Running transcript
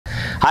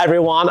Hi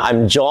everyone,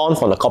 I'm John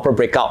from the Corporate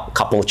Breakout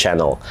Couple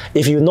channel.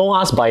 If you know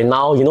us by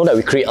now, you know that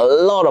we create a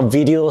lot of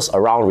videos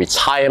around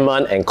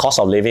retirement and cost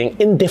of living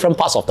in different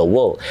parts of the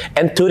world.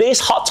 And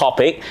today's hot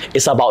topic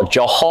is about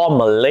Johor,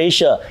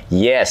 Malaysia.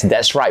 Yes,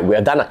 that's right. We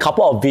have done a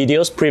couple of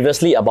videos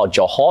previously about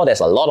Johor. There's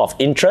a lot of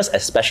interest,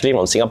 especially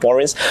from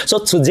Singaporeans. So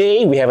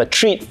today we have a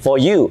treat for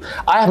you.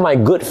 I have my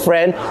good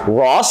friend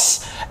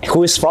Ross,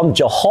 who is from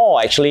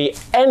Johor actually,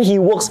 and he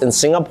works in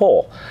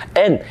Singapore.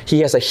 And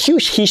he has a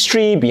huge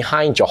history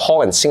behind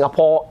Johor and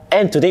Singapore,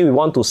 and today we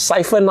want to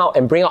siphon out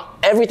and bring out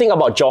everything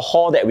about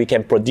Johor that we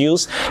can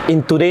produce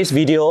in today's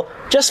video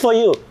just for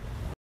you.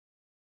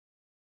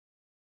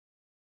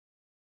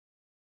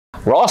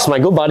 Ross, my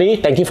good buddy,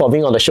 thank you for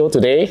being on the show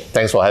today.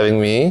 Thanks for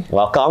having me.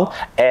 Welcome.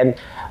 And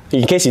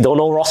in case you don't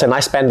know, Ross and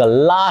I spent the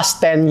last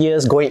 10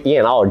 years going in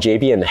and out of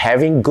JB and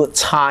having good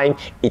time,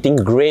 eating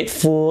great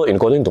food, and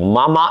going to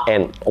mama,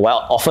 and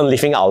well, often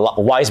leaving our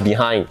wives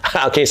behind.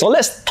 Okay, so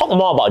let's talk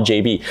more about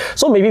JB.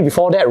 So maybe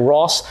before that,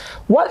 Ross,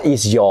 what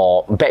is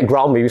your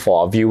background, maybe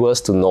for our viewers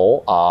to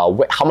know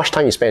how much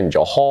time you spend in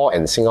Johor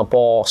and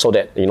Singapore, so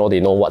that they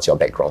know what's your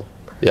background?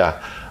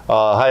 Yeah.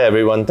 Hi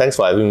everyone, thanks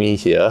for having me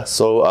here.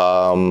 So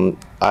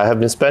I have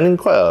been spending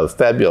quite a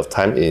fair bit of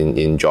time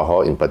in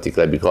Johor in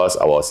particular because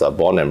I was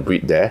born and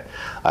bred there.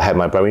 I had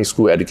my primary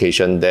school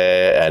education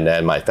there, and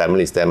then my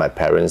family is there, my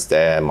parents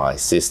there, my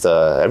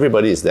sister,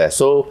 everybody is there.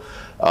 So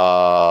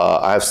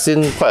I've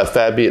seen quite a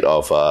fair bit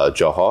of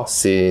Johor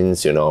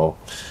since,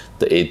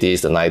 the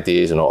 80s, the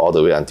 90s, all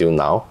the way until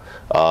now.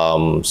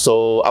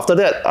 So after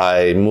that,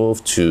 I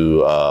moved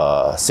to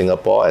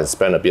Singapore and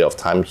spent a bit of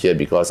time here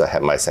because I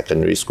had my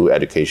secondary school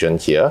education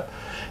here.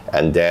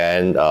 And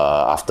then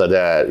after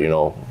that,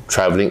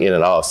 traveling in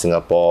and out of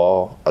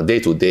Singapore day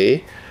to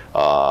day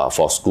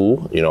for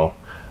school,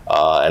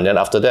 and then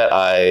after that,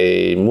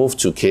 I moved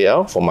to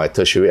KL for my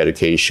tertiary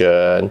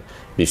education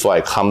before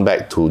I come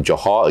back to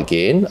Johor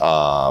again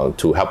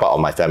to help out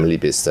on my family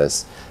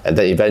business. And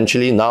then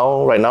eventually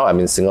right now I'm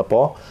in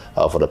Singapore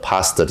for the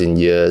past 13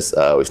 years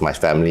with my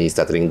family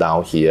settling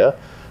down here.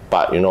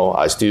 But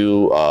I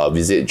still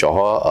visit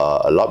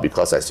Johor a lot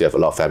because I still have a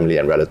lot of family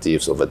and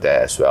relatives over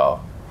there as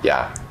well.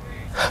 Yeah.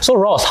 So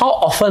Ross, how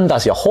often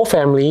does your whole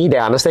family,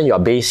 I understand you are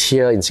based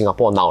here in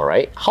Singapore now,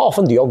 right? How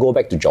often do you all go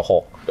back to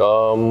Johor?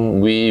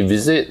 We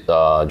visit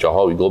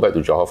Johor, we go back to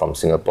Johor from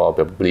Singapore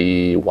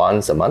probably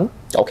once a month.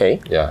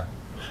 Okay. Yeah.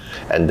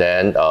 And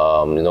then,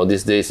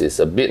 these days it's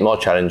a bit more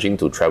challenging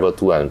to travel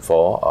to and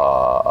fro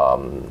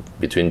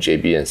between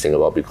JB and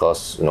Singapore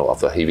because, of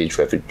the heavy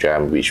traffic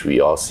jam which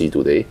we all see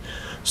today.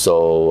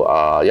 So,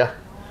 yeah,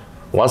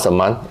 once a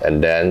month,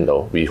 and then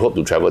we hope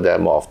to travel there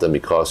more often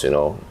because,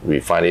 we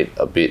find it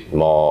a bit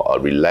more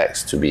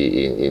relaxed to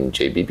be in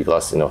JB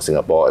because,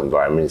 Singapore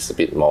environment is a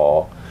bit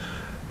more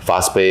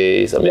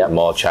fast-paced, a bit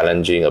more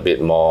challenging, a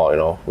bit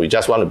more, we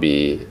just want to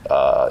be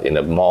in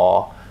a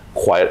more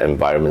quiet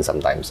environment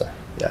sometimes.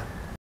 Yeah.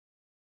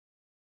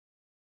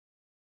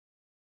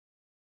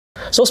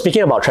 So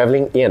speaking about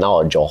traveling in and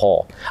out of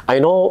Johor, I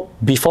know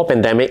before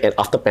pandemic and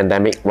after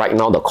pandemic, right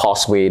now the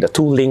causeway, the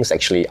two links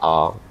actually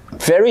are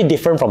very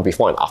different from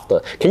before and after.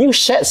 Can you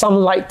shed some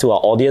light to our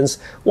audience?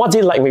 What's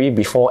it like maybe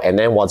before and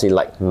then what's it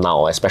like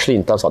now, especially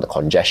in terms of the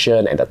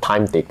congestion and the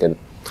time taken?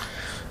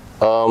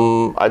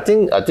 I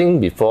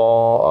think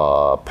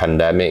before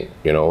pandemic,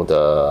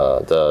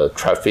 the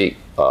traffic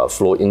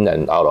flow in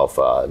and out of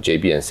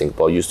JB and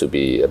Singapore used to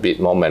be a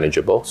bit more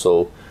manageable.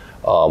 So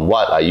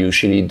what I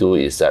usually do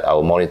is that I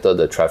will monitor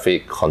the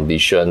traffic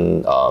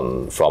condition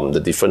from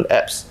the different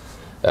apps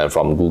and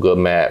from Google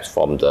Maps,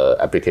 from the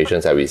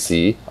applications that we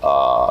see,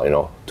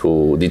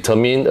 to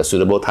determine a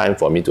suitable time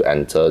for me to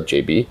enter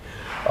JB.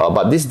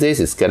 But these days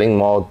it's getting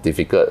more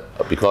difficult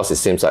because it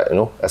seems like,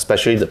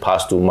 especially the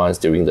past 2 months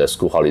during the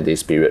school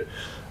holidays period,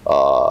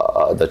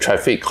 the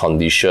traffic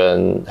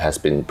condition has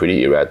been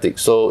pretty erratic.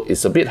 So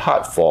it's a bit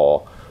hard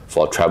for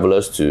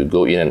travelers to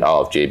go in and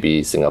out of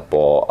JB,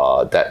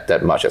 Singapore,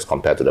 that much as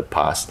compared to the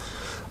past.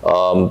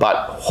 But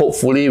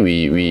hopefully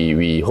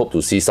we hope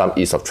to see some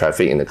ease of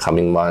traffic in the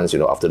coming months,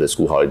 after the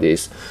school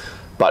holidays.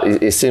 But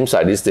it seems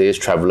like these days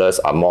travelers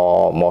are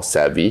more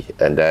savvy,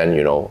 and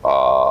then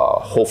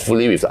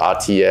hopefully with the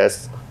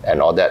RTS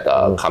and all that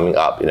coming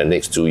up in the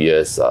next 2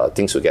 years,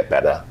 things will get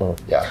better.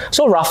 Yeah.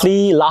 So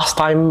roughly last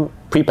time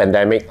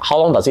pre-pandemic, how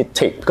long does it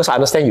take? Because I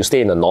understand you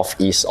stay in the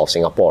northeast of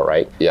Singapore,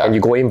 right? Yeah. And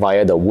you go in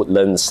via the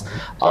Woodlands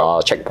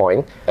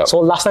checkpoint. Yep. So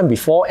last time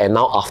before and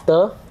now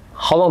after,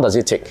 how long does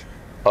it take?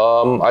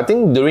 I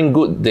think during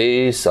good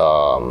days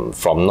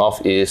from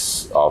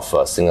northeast of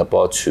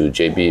Singapore to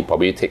JB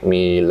probably take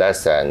me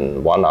less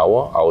than 1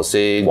 hour. I would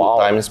say good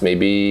times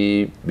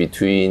maybe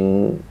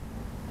between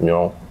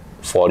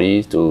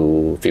 40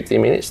 to 50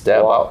 minutes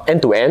thereabout.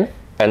 End to end?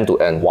 End to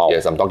end. Wow.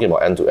 Yes, I'm talking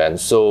about end to end.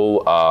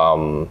 So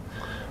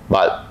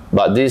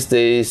but these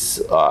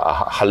days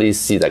I hardly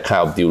see that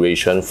kind of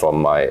duration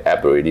from my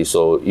app already.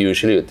 So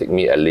usually it will take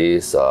me at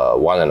least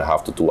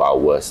 1.5 to 2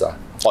 hours.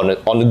 On a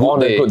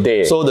good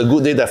day. So the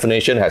good day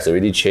definition has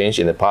already changed.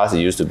 In the past,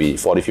 it used to be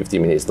 40, 50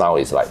 minutes. Now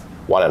it's like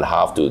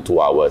 1.5 to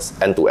 2 hours,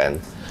 end to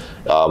end.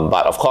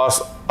 But of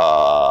course,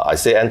 I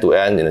say end to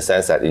end in the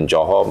sense that in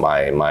Johor,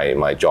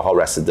 my Johor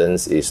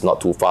residence is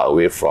not too far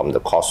away from the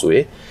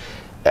causeway,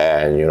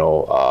 and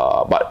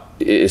but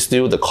it is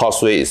still the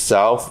causeway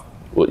itself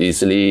would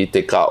easily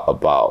take out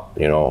about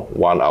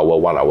 1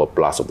 hour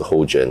plus of the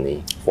whole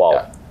journey.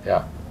 Wow.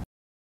 Yeah.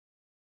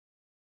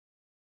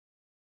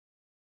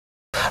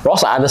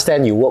 Ross, I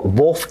understand you work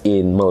both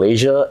in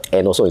Malaysia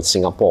and also in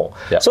Singapore.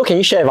 Yeah. So can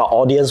you share with our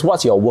audience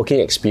what's your working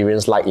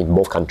experience like in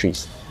both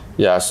countries?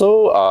 Yeah,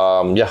 so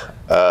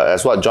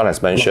as what John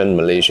has mentioned,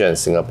 Malaysia and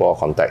Singapore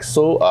context.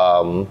 So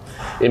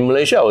in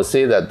Malaysia, I would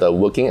say that the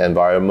working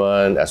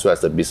environment as well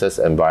as the business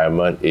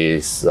environment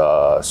is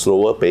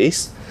slower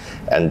paced.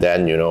 And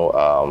then,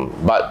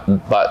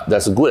 but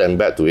there's a good and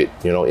bad to it.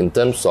 In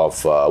terms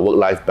of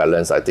work-life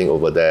balance, I think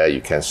over there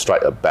you can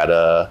strike a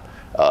better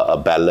a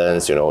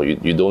balance.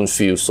 You don't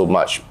feel so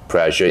much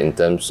pressure in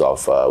terms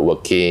of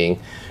working,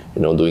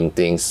 doing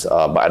things.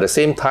 But at the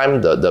same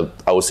time,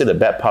 I would say the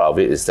bad part of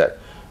it is that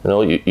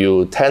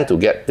you tend to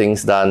get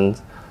things done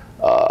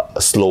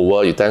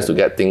slower. You tend to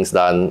get things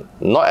done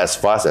not as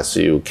fast as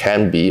you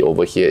can be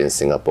over here in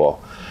Singapore.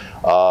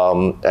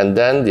 And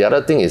then the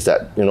other thing is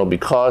that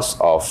because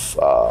of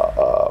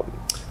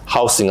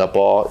how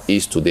Singapore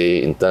is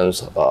today in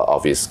terms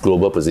of its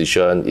global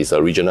position, it's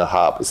a regional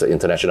hub, it's an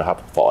international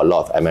hub for a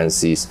lot of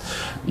MNCs.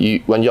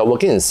 When you're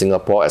working in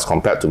Singapore as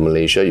compared to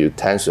Malaysia, you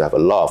tend to have a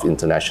lot of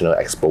international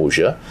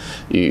exposure.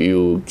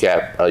 You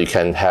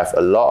can have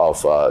a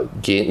lot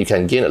of you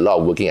can gain a lot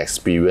of working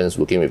experience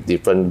working with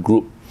different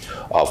group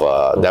of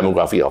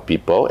demographic of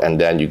people,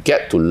 and then you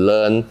get to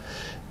learn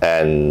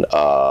and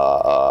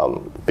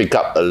pick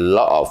up a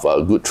lot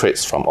of good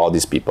traits from all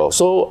these people.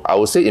 So I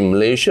would say in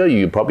Malaysia,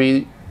 you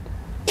probably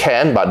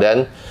can, but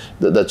then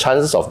the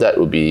chances of that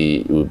would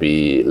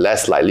be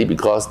less likely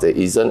because there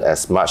isn't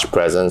as much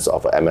presence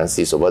of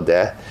MNCs over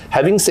there.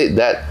 Having said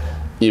that,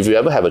 if you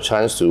ever have a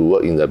chance to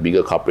work in the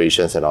bigger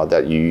corporations and all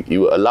that, you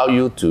will allow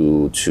you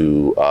to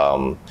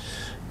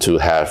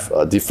have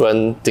a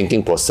different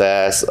thinking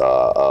process,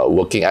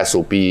 working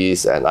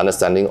SOPs, and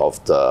understanding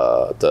of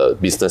the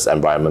business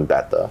environment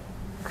better.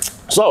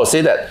 So I would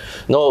say that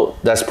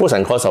there's pros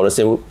and cons. I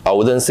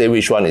wouldn't say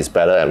which one is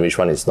better and which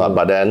one is not,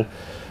 but then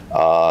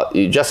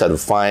you just have to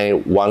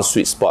find one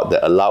sweet spot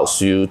that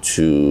allows you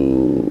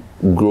to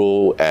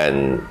grow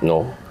and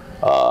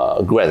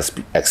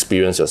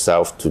experience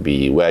yourself to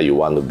be where you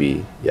want to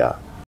be. Yeah.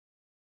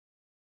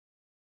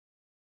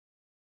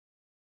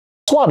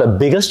 What are the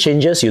biggest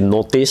changes you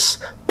notice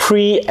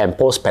pre and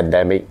post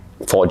pandemic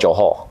for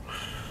Johor?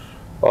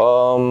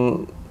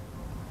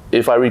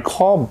 If I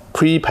recall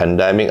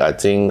pre-pandemic, I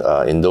think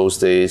in those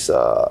days,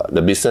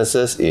 the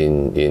businesses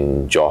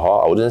in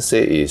Johor, I wouldn't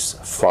say is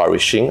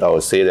flourishing. I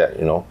would say that,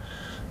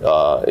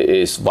 it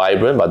is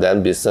vibrant, but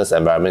then business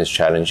environment is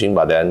challenging,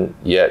 but then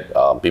yet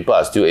people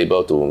are still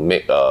able to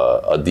make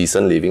a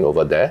decent living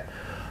over there.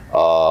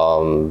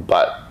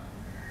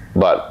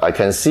 But I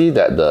can see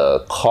that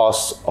the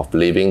cost of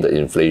living, the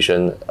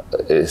inflation,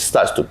 it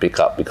starts to pick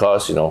up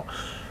because,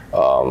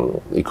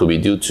 it could be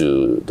due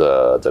to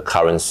the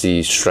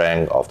currency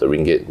strength of the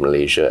ringgit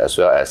Malaysia, as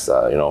well as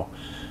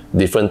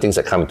different things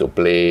that come into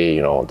play.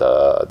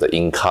 The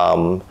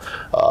income,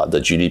 the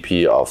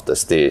GDP of the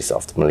states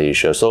of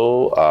Malaysia.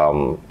 So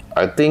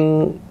I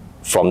think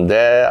from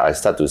there I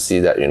start to see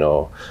that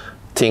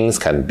things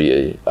can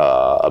be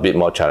a bit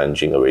more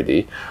challenging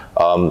already.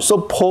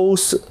 So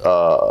post,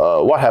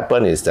 what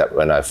happened is that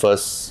when I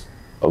first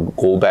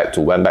went back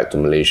to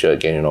Malaysia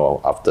again,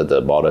 after the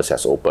borders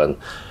has opened.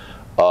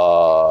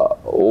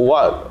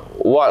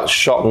 What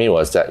shocked me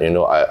was that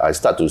I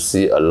start to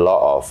see a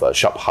lot of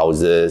shop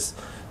houses,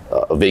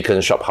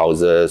 vacant shop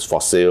houses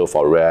for sale,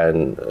 for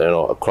rent,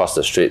 across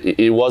the street.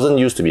 It wasn't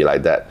used to be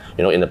like that.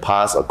 In the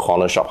past, a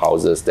corner shop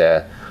houses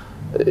there,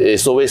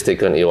 it's always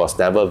taken. It was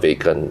never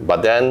vacant.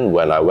 But then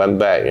when I went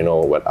back,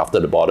 after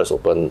the borders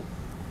opened,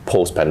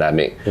 post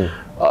pandemic,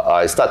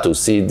 I start to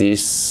see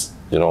this.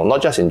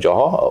 Not just in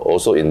Johor,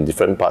 also in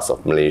different parts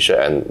of Malaysia,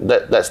 and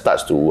that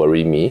starts to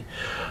worry me.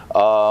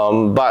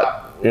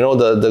 But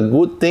the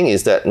good thing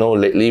is that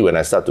lately when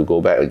I start to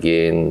go back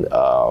again,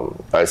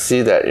 I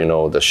see that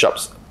the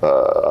shops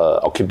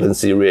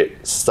occupancy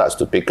rate starts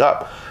to pick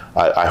up.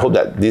 I hope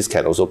that this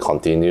can also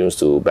continue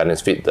to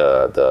benefit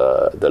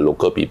the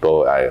local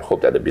people. I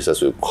hope that the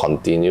business will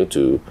continue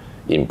to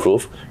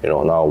improve.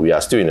 Now we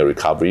are still in a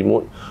recovery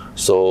mode,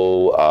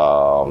 so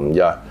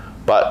yeah.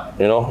 But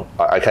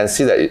I can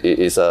see that it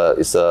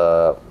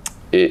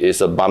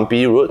is a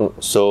bumpy road.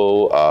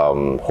 So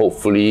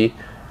hopefully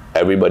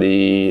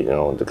everybody,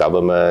 the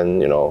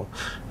government,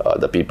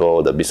 the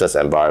people, the business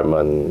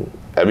environment,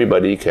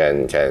 everybody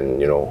can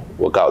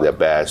work out their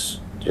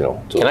best.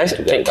 Can I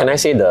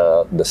say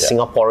the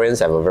Singaporeans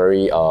have a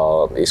very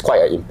it's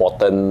quite an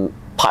important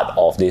part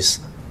of this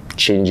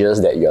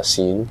changes that you are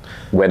seeing,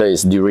 whether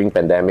it's during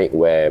pandemic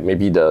where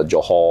maybe the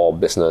Johor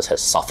business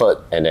has suffered,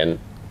 and then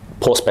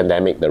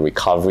post-pandemic, the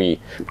recovery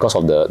because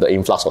of the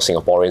influx of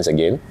Singaporeans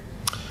again?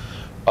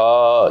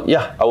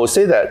 Yeah, I would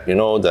say that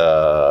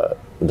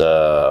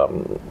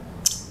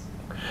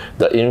the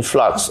the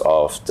influx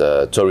of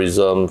the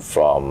tourism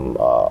from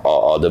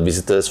or the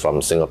visitors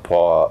from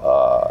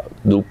Singapore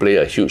do play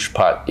a huge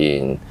part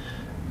in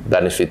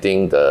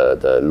benefiting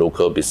the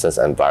local business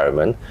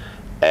environment.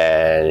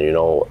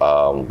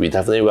 And we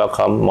definitely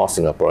welcome more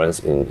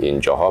Singaporeans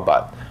in Johor,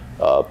 but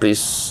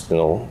please,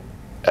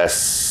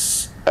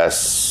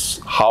 as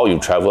how you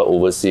travel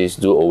overseas,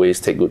 do always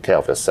take good care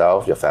of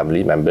yourself, your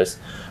family members.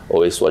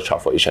 Always watch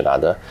out for each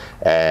another.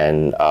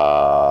 And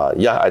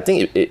I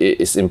think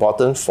it's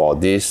important for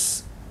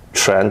this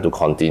trend to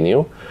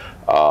continue,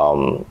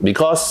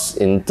 because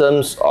in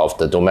terms of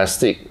the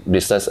domestic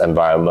business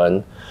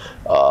environment,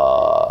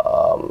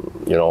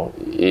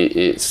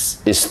 it's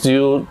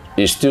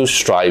still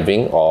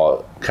striving,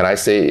 or can I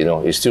say,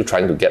 it's still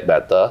trying to get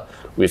better.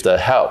 With the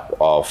help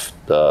of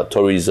the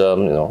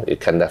tourism, it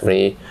can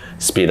definitely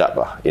speed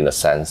up in a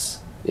sense.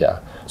 Yeah.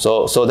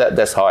 So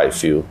that's how I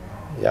feel.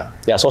 Yeah.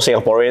 Yeah. So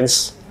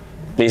Singaporeans,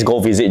 please go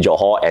visit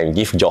Johor and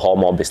give Johor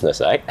more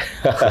business, right?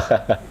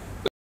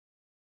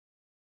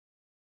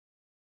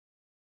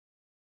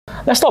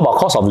 Let's talk about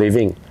cost of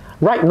living.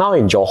 Right now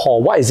in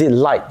Johor, what is it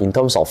like in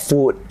terms of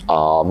food,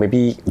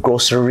 maybe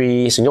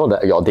groceries,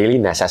 your daily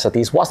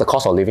necessities? What's the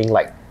cost of living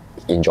like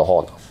in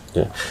Johor?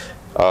 Yeah.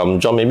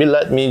 John, maybe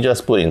let me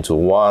just put into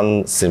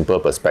one simple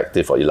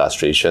perspective for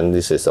illustration.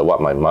 This is what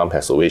my mom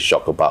has always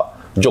joke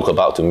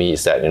about to me,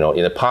 is that,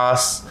 in the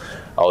past,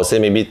 I would say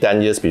maybe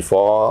 10 years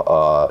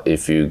before,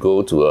 if you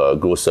go to a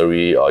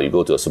grocery or you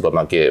go to a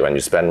supermarket, when you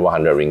spend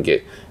 100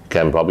 ringgit, you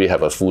can probably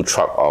have a full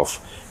truck of,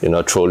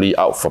 trolley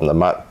out from the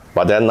mud.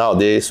 But then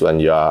nowadays, when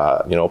you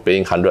are,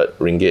 paying 100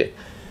 ringgit,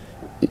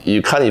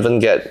 you can't even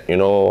get,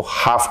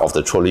 half of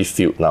the trolley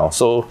filled now.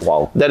 So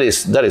wow, that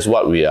is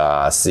what we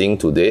are seeing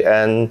today.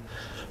 And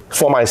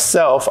for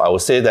myself, I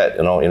would say that,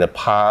 in the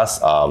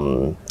past, I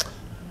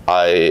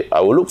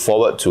would look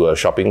forward to a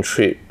shopping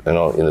trip,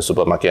 in the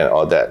supermarket and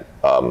all that,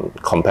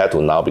 compared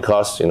to now,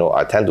 because,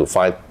 I tend to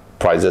find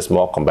prices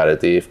more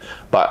competitive.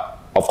 But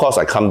of course,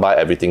 I can't buy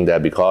everything there,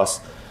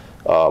 because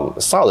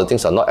some of the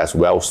things are not as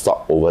well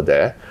stocked over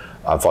there,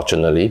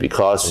 unfortunately,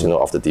 because,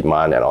 of the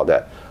demand and all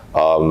that.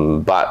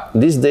 But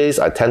these days,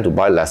 I tend to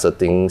buy lesser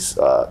things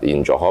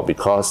in Johor,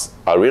 because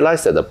I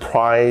realize that the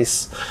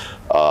price,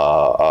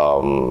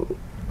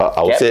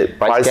 I would say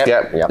price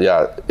gap, yep.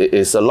 Yeah, it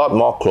is a lot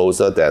more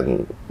closer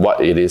than what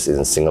it is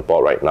in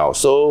Singapore right now.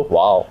 So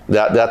wow,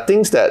 there are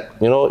things that,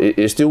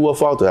 it's still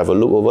worthwhile to have a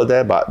look over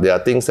there, but there are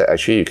things that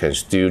actually you can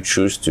still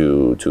choose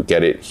to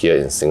get it here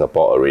in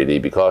Singapore already,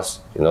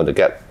 because, the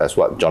gap, as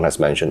what John has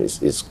mentioned,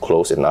 is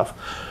close enough.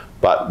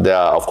 But there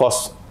are, of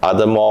course,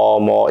 other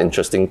more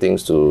interesting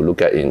things to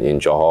look at in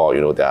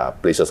Johor. There are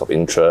places of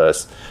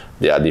interest.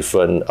 There are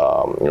different,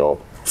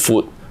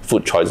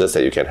 food choices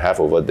that you can have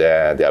over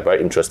there. There are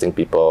very interesting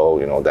people,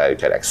 that you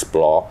can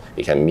explore,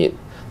 you can meet.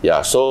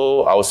 Yeah,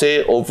 so I would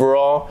say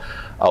overall,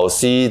 I will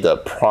see the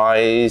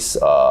price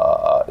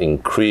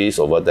increase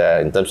over there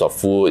in terms of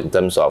food, in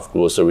terms of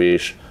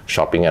groceries,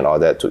 shopping and all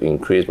that, to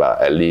increase by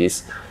at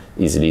least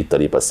easily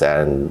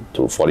 30%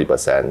 to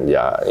 40%.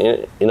 Yeah.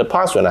 In the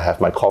past, when I have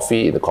my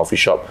coffee in the coffee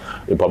shop,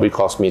 it probably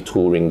cost me 2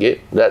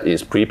 ringgit. That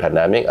is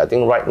pre-pandemic. I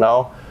think right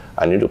now,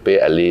 I need to pay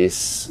at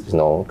least 3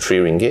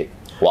 ringgit.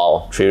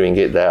 Wow. 3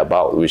 ringgit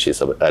thereabout, which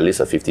is at least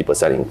a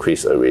 50%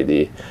 increase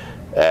already.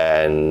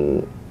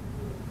 And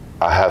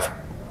I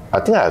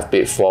think I have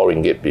paid 4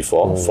 ringgit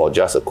before for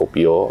just a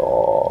kopio,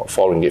 or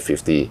 4 ringgit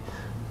 50.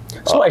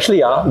 So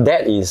actually,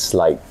 that is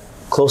like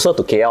closer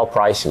to KL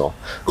price,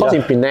 Because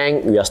in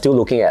Penang, we are still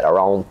looking at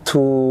around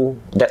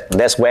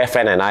that's where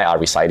Fan and I are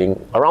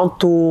residing, around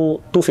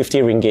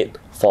 250 ringgit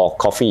for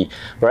coffee,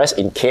 whereas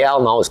in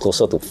KL now it's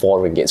closer to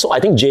 4 ringgit. So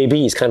I think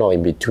JB is kind of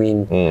in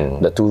between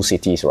the two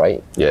cities,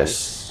 right?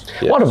 Yes.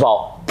 What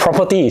about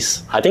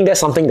properties? I think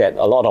that's something that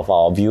a lot of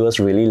our viewers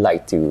really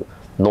like to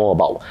know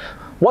about.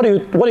 What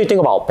do you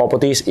think about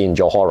properties in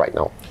Johor right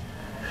now?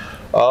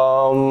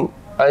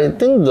 I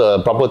think the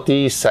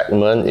property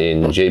segment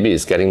in JB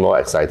is getting more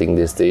exciting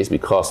these days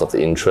because of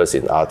the interest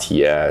in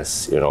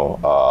RTS,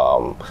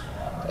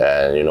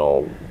 and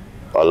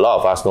a lot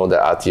of us know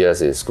that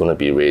RTS is going to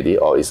be ready,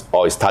 or is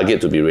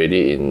targeted to be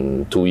ready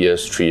in 2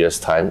 years, 3 years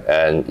time.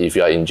 And if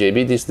you are in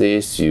JB these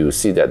days, you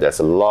see that there's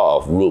a lot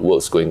of road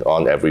works going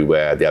on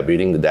everywhere. They are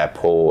building the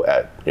depot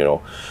at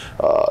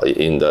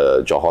in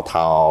the Johor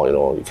town.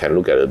 You can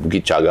look at the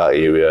Bukit Jaga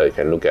area. You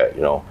can look at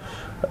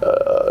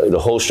the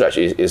whole stretch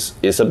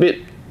is a bit.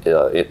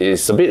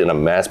 It's a bit in a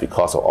mess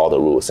because of all the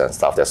roads and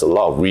stuff. There's a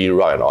lot of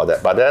reroute and all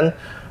that. But then,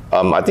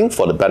 I think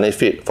for the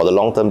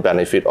long-term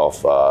benefit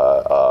of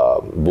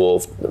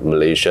both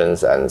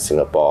Malaysians and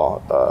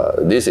Singapore,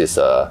 this is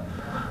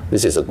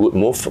a good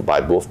move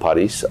by both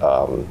parties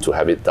to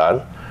have it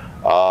done.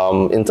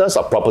 In terms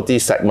of property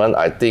segment,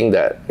 I think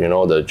that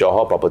the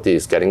Johor property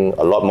is getting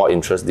a lot more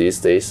interest these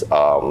days.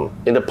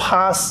 In the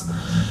past,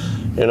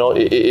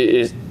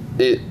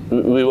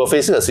 we were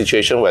facing a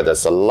situation where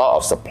there's a lot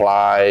of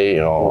supply,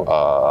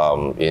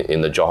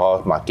 in the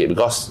Johor market,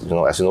 because,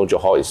 as you know,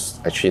 Johor is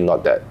actually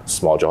not that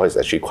small. Johor is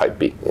actually quite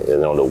big.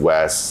 The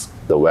west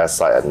the west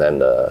side and then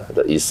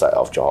the east side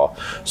of Johor.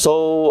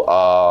 So,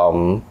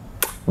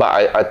 but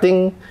I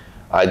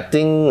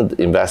think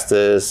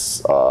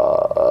investors,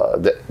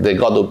 there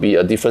got to be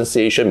a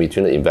differentiation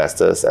between the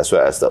investors as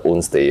well as the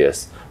own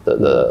stayers.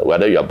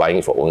 Whether you are buying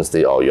it for own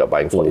stay or you are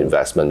buying for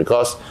investment.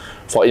 Because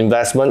for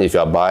investment, if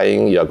you are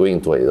buying, you are going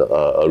into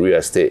a real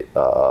estate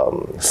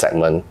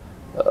segment.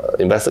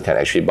 Investor can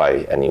actually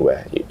buy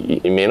anywhere.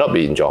 It may not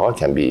be in Johor, it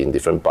can be in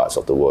different parts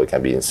of the world. It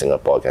can be in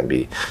Singapore, it can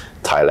be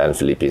Thailand,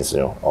 Philippines,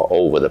 all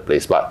over the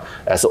place. But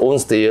as own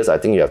stayers, I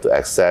think you have to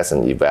assess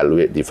and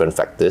evaluate different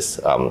factors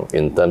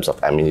in terms of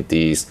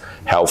amenities,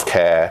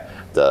 healthcare,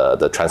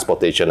 the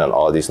transportation and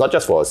all this, not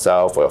just for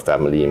yourself, for your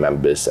family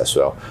members as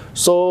well.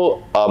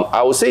 So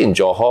I would say in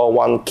Johor,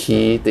 one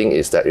key thing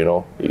is that,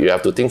 you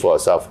have to think for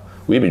yourself.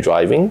 We'll be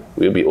driving,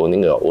 we'll be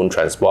owning our own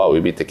transport,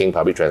 we'll be taking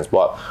public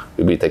transport,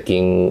 we'll be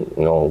taking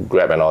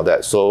Grab and all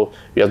that. So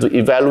you have to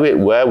evaluate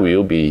where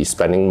we'll be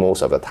spending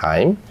most of the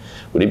time.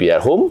 Will it be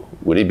at home?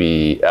 Will it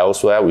be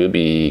elsewhere? Will it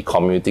be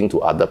commuting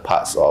to other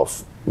parts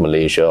of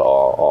Malaysia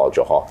or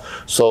Johor?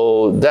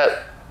 So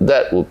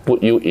that will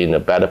put you in a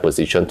better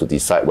position to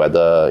decide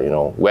whether,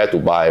 where to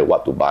buy,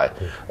 what to buy.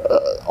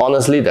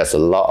 Honestly, there's a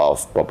lot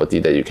of property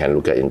that you can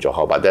look at in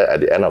Johor, but then at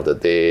the end of the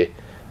day,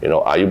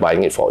 are you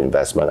buying it for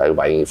investment? Are you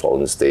buying it for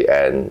own stay?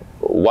 And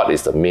what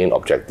is the main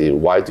objective?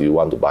 Why do you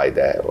want to buy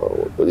there?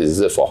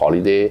 Is it for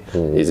holiday?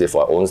 Is it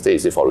for own stay?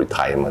 Is it for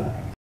retirement?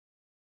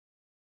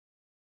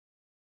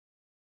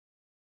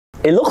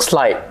 It looks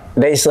like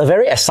there is a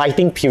very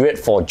exciting period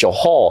for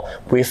Johor,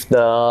 with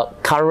the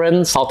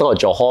current Sultan of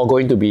Johor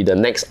going to be the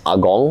next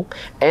Agong,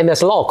 and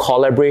there's a lot of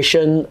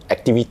collaboration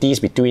activities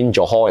between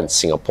Johor and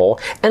Singapore,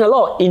 and a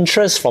lot of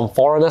interest from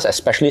foreigners,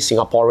 especially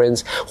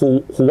Singaporeans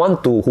who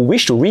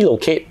wish to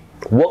relocate,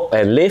 work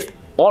and live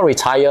or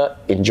retire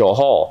in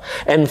Johor.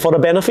 And for the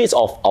benefits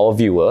of our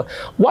viewer,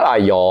 what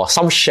are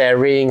some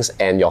sharings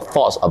and your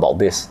thoughts about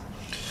this?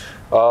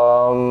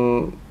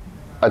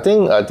 I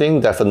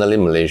think definitely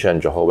Malaysia and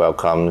Johor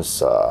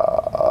welcomes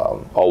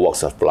all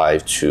walks of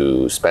life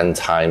to spend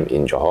time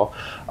in Johor.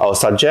 I would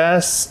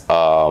suggest,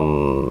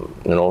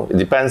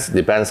 it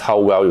depends how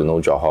well you know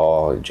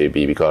Johor,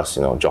 JB, because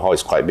Johor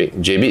is quite big.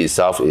 JB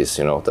itself is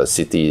the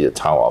city, the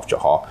town of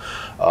Johor.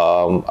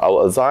 I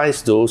would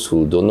advise those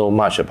who don't know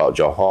much about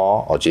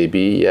Johor or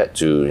JB yet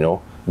to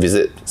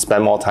visit,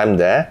 spend more time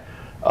there.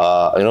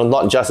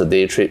 Not just a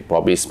day trip,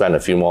 probably spend a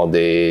few more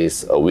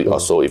days, a week or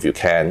so if you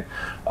can,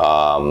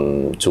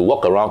 to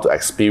walk around, to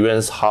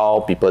experience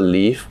how people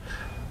live,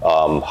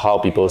 how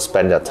people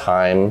spend their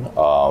time,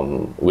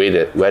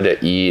 where they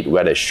eat,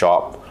 where they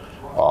shop,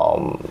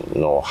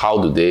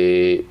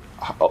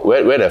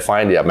 where they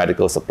find their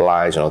medical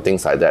supplies,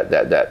 things like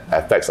that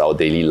affects our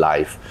daily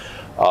life.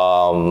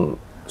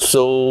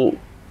 So,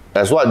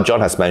 as what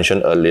John has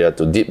mentioned earlier,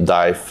 to deep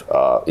dive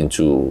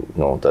into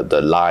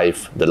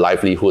the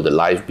livelihood, the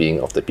life being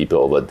of the people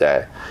over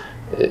there,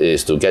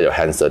 is to get your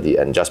hands dirty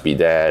and just be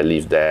there,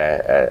 live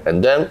there,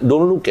 and then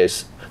don't look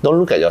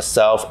at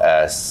yourself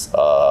as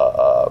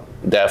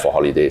there for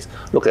holidays.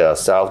 Look at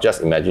yourself.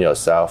 Just imagine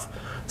yourself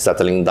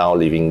settling down,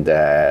 living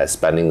there,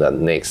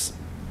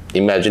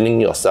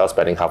 imagining yourself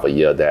spending half a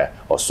year there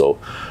or so,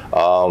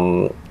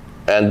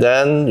 and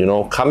then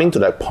coming to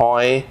that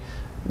point,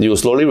 you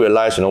slowly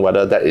realize,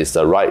 whether that is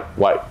the right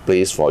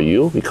place for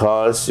you,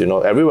 because,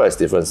 everywhere is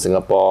different.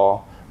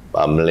 Singapore,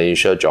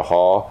 Malaysia,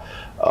 Johor,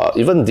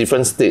 even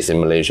different states in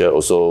Malaysia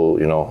also,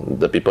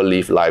 the people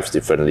live lives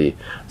differently.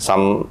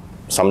 Some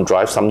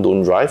drive, some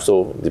don't drive,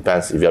 so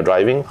depends. If you're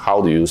driving,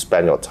 how do you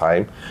spend your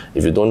time?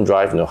 If you don't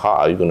drive, how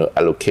are you going to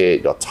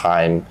allocate your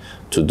time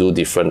to do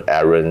different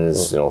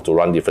errands, to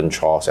run different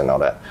chores and all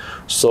that.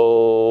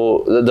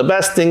 So the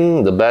best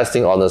thing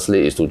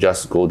honestly is to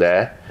just go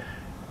there,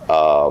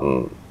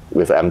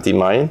 with an empty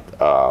mind,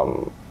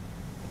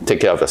 take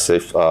care of your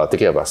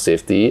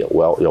safety,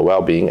 your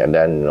well-being, and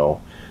then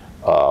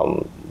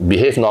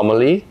behave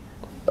normally,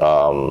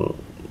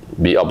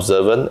 be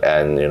observant,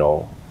 and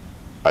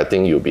I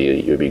think you'll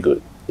be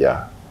good.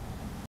 Yeah.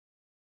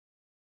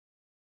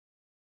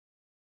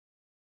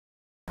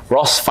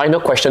 Ross, final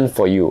question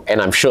for you,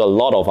 and I'm sure a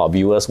lot of our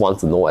viewers want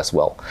to know as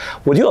well.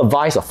 Would you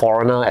advise a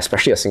foreigner,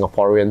 especially a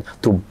Singaporean,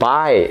 to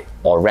buy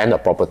or rent a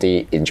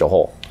property in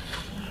Johor?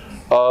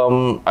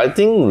 I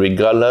think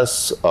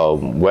regardless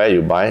where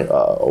you buy,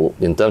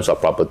 in terms of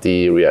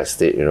property, real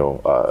estate,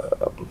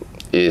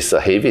 it's a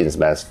heavy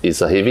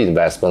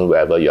investment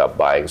wherever you are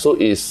buying. So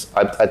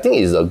I think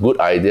it's a good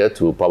idea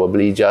to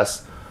probably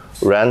just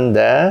rent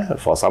there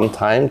for some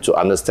time to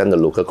understand the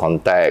local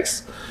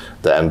context,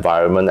 the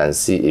environment, and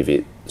see if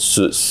it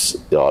suits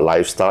your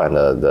lifestyle and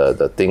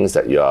the things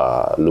that you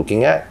are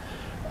looking at.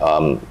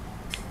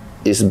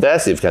 It's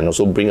best if you can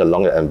also bring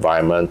along the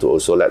environment to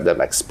also let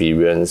them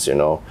experience,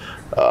 how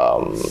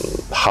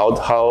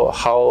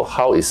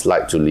it's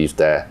like to live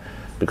there.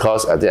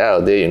 Because at the end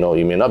of the day,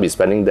 you may not be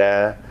spending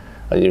there,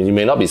 you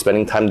may not be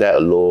spending time there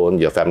alone.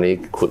 Your family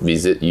could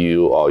visit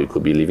you, or you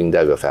could be living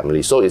there with your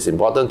family. So it's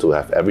important to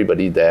have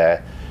everybody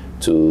there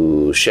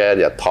to share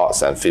their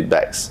thoughts and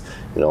feedbacks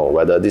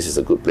whether this is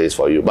a good place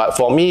for you. But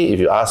for me, if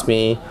you ask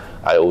me,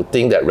 I would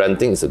think that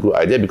renting is a good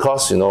idea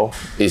because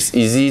it's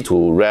easy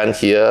to rent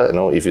here.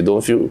 If you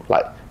don't feel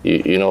like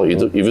if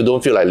you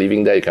don't feel like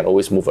living there, you can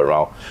always move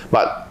around.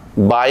 But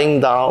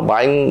buying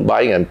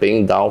and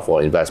paying down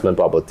for investment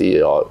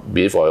property, or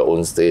be it for your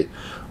own stay,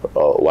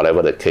 or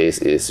whatever the case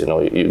is,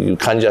 you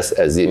can't just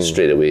exit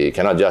straight away. You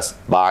cannot just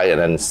buy and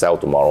then sell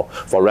tomorrow.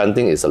 For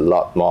renting, it's a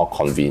lot more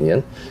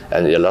convenient,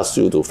 and it allows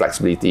you to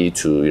flexibility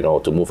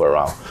to move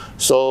around.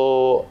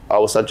 So I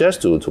would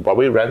suggest to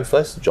probably rent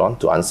first, John,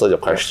 to answer your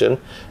question,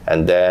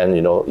 and then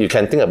you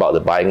can think about the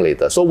buying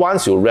later. So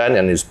once you rent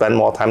and you spend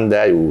more time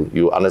there,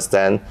 you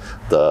understand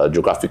the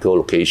geographical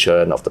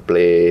location of the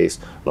place,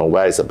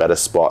 where is a better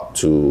spot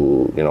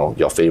to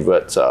your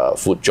favorite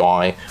food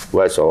joint,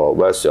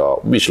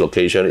 which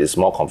location is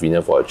more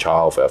convenient for a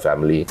child, for your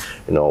family,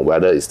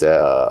 whether is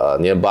there a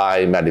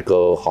nearby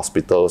medical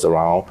hospitals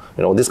around,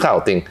 this kind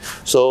of thing.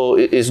 So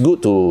it's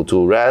good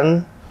to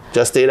rent.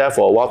 Just stay there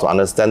for a while to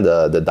understand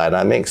the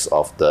dynamics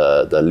of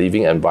the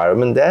living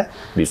environment there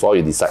before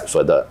you decide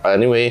further.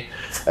 Anyway,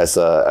 as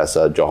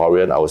a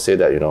Johorian, I would say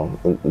that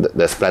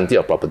there's plenty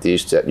of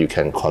properties that you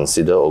can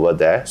consider over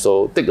there.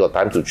 So take your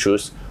time to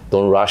choose.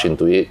 Don't rush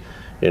into it,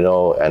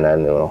 and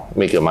then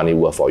make your money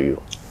work for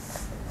you.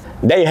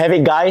 There you have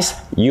it, guys.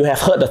 You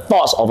have heard the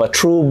thoughts of a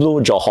true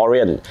blue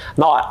Johorian.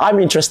 Now, I'm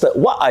interested,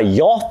 what are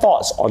your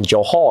thoughts on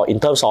Johor in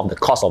terms of the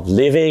cost of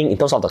living, in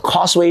terms of the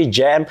causeway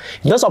jam,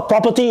 in terms of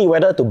property,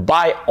 whether to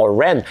buy or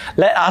rent?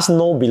 Let us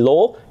know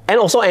below. And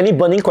also any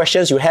burning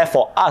questions you have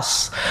for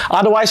us.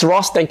 Otherwise,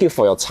 Ross, thank you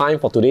for your time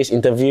for today's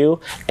interview.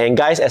 And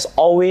guys, as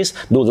always,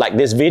 do like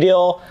this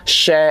video,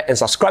 share and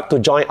subscribe to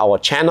join our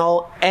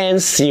channel,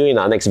 and see you in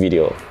our next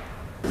video.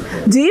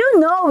 Do you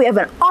know we have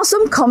an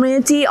awesome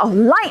community of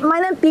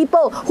like-minded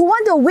people who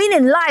want to win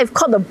in life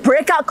called the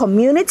Breakout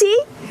community?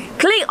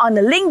 Click on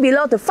the link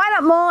below to find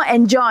out more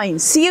and join.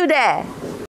 See you there!